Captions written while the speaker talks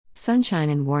Sunshine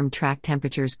and warm track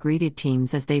temperatures greeted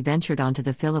teams as they ventured onto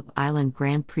the Phillip Island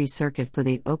Grand Prix circuit for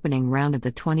the opening round of the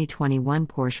 2021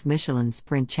 Porsche Michelin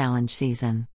Sprint Challenge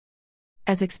season.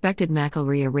 As expected,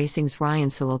 McElrea Racing's Ryan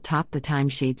Sewell topped the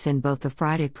timesheets in both the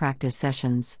Friday practice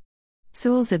sessions.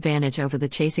 Sewell's advantage over the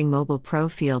chasing Mobile Pro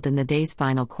field in the day's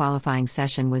final qualifying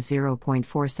session was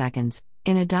 0.4 seconds,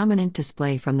 in a dominant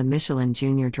display from the Michelin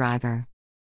Junior driver.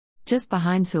 Just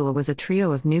behind Sewell was a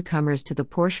trio of newcomers to the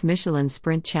Porsche Michelin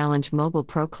Sprint Challenge Mobile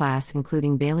Pro class,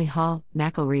 including Bailey Hall,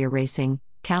 McElrea Racing,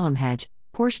 Callum Hedge,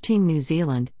 Porsche Team New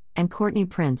Zealand, and Courtney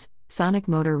Prince, Sonic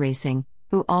Motor Racing,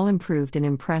 who all improved and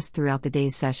impressed throughout the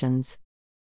day's sessions.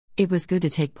 It was good to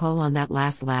take pole on that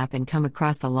last lap and come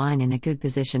across the line in a good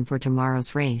position for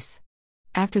tomorrow's race.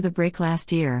 After the break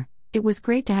last year, it was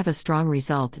great to have a strong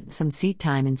result and some seat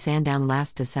time in Sandown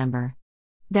last December.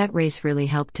 That race really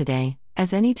helped today,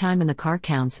 as any time in the car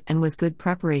counts, and was good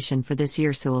preparation for this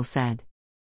year, Sewell said.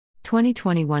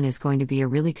 2021 is going to be a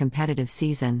really competitive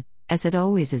season, as it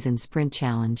always is in Sprint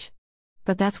Challenge.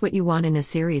 But that's what you want in a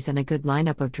series, and a good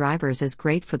lineup of drivers is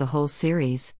great for the whole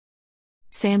series.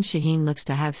 Sam Shaheen looks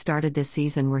to have started this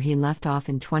season where he left off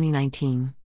in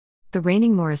 2019. The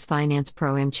reigning Morris Finance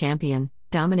Pro-Am champion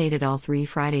dominated all three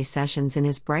Friday sessions in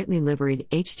his brightly liveried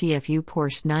HTFU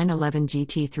Porsche 911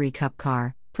 GT3 Cup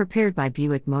car, prepared by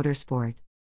Buick Motorsport.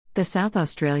 The South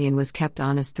Australian was kept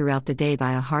honest throughout the day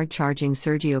by a hard-charging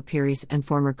Sergio Pires and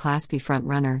former Class B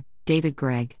frontrunner, David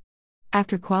Gregg.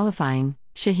 After qualifying,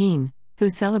 Shaheen, who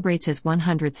celebrates his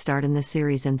 100th start in the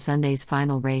series in Sunday's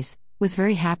final race, was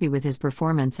very happy with his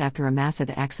performance after a massive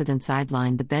accident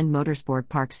sidelined the Bend Motorsport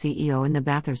Park CEO in the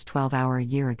Bathurst 12-hour a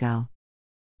year ago.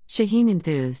 Shaheen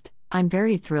enthused, "I'm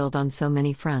very thrilled on so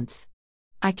many fronts.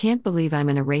 I can't believe I'm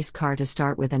in a race car to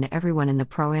start with, and everyone in the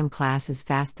Pro-Am class is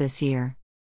fast this year.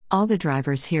 All the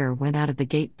drivers here went out of the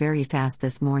gate very fast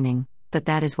this morning, but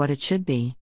that is what it should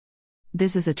be.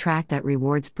 This is a track that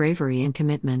rewards bravery and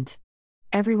commitment.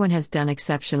 Everyone has done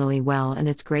exceptionally well, and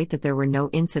it's great that there were no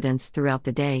incidents throughout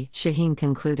the day," Shaheen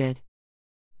concluded.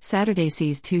 Saturday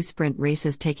sees two sprint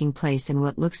races taking place in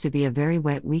what looks to be a very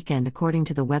wet weekend according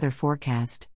to the weather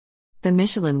forecast. The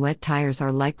Michelin wet tires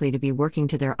are likely to be working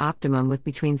to their optimum, with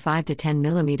between 5 to 10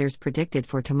 millimeters predicted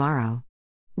for tomorrow.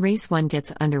 Race 1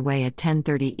 gets underway at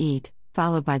 10:30 ET,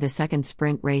 followed by the second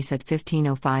sprint race at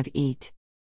 15:05 ET.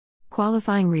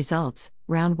 Qualifying results: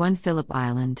 Round 1 Phillip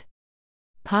Island.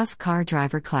 POS car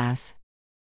driver class.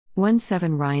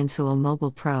 1-7 Ryan Sewell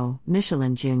Mobile Pro,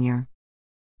 Michelin Junior.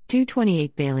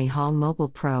 2-28 Bailey Hall Mobile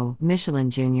Pro, Michelin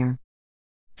Junior.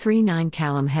 3-9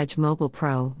 Callum Hedge Mobile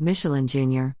Pro, Michelin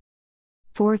Junior.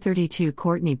 4-32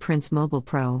 Courtney Prince Mobile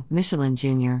Pro, Michelin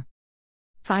Junior.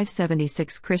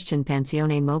 5-76 Christian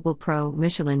Pancione Mobile Pro,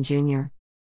 Michelin Junior.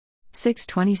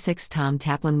 6-26 Tom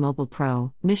Taplin Mobile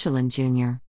Pro, Michelin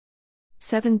Junior.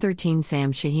 7-13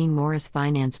 Sam Shaheen Morris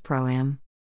Finance Pro-Am.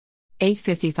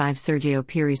 8-55 Sergio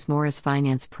Pires Morris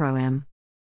Finance Pro-Am.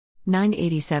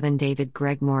 9-87 David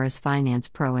Gregg Morris Finance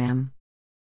Pro-Am.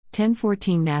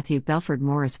 10-14 Matthew Belford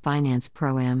Morris Finance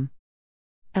Pro-Am.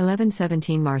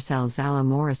 11-17 Marcel Zala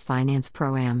Morris Finance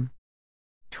Pro-Am.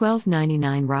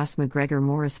 12-99 Ross McGregor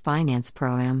Morris Finance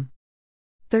Pro-Am.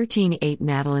 13-8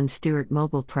 Madeline Stewart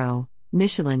Mobile Pro,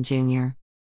 Michelin Junior.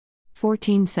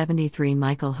 14-73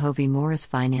 Michael Hovey Morris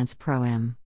Finance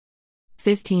Pro-Am.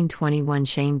 15-21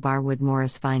 Shane Barwood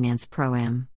Morris Finance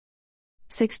Pro-Am.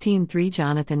 16-3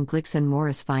 Jonathan Glickson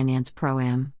Morris Finance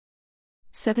Pro-Am.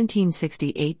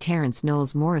 17-68 Terrence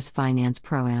Knowles Morris Finance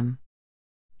Pro-Am.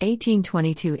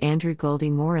 18-22 Andrew Goldie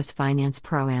Morris Finance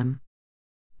Pro-Am.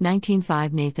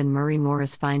 19-5 Nathan Murray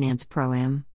Morris Finance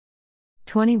Pro-Am.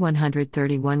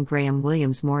 2131 Graham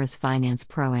Williams Morris Finance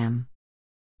Pro-Am.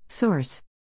 Source: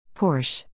 Porsche.